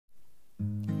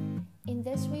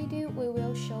In this video, we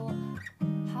will show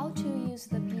how to use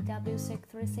the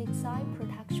PW636i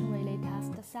protection relay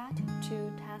test set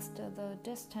to test the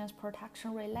distance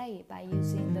protection relay by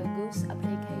using the Goose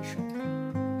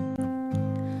application.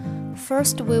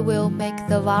 First, we will make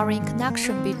the wiring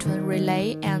connection between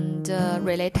relay and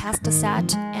relay test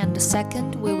set, and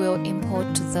second, we will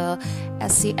import the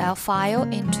SCL file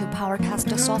into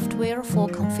Powertest software for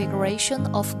configuration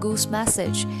of Goose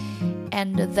Message.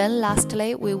 And then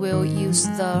lastly, we will use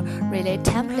the relay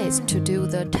templates to do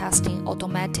the testing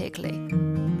automatically.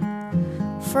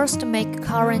 First, make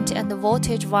current and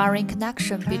voltage wiring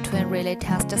connection between relay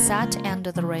test set and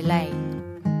the relay.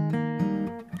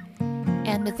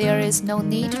 And there is no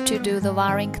need to do the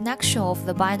wiring connection of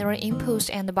the binary inputs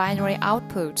and binary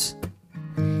outputs,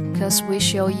 because we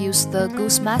shall use the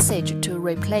Goose Message to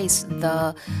replace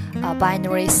the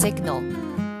binary signal.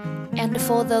 And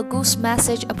for the Goose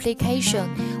Message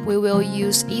application, we will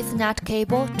use Ethernet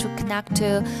cable to connect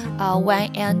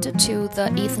one end to the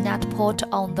Ethernet port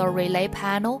on the relay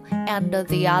panel, and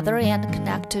the other end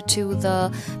connect to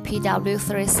the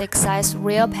PW636i's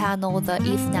rear panel, the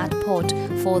Ethernet port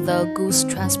for the Goose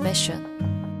transmission.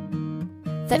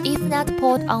 The Ethernet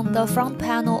port on the front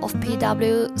panel of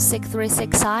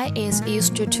PW636i is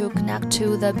used to connect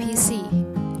to the PC.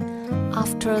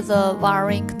 After the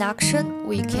wiring connection,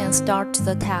 we can start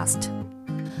the test.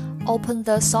 Open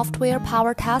the software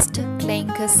Powertest, click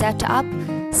Setup,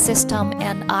 System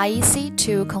and IEC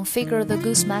to configure the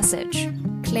Goose Message.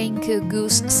 Click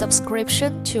Goose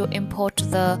Subscription to import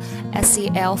the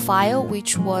SCL file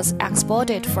which was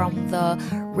exported from the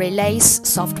relay's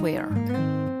software.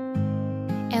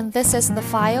 And this is the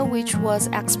file which was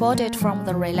exported from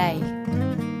the relay.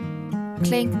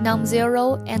 Click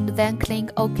num0 and then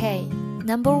click OK.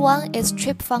 Number 1 is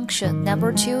trip function,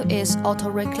 number 2 is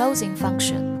auto-reclosing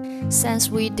function.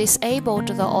 Since we disabled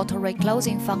the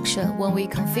auto-reclosing function when we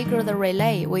configure the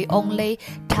relay, we only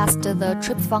test the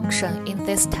trip function in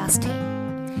this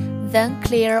testing. Then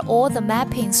clear all the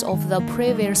mappings of the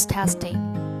previous testing.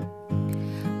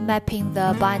 Mapping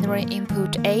the binary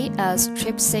input A as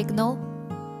trip signal.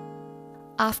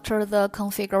 After the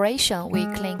configuration, we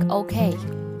click OK.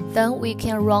 Then we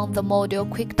can run the module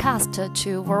quick test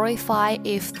to verify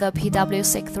if the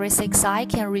PW636i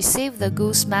can receive the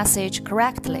Goose message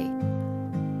correctly.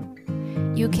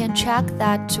 You can check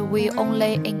that we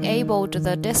only enabled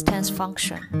the distance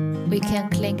function. We can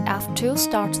click F to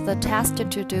start the test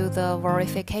to do the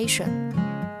verification.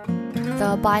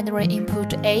 The binary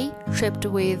input A tripped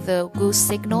with the Goose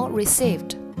signal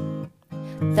received.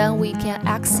 Then we can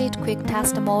exit quick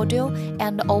test module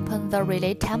and open the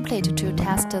relay template to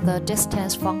test the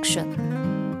distance function.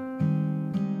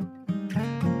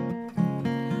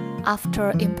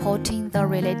 After importing the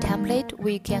relay template,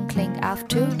 we can click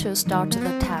F2 to start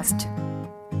the test.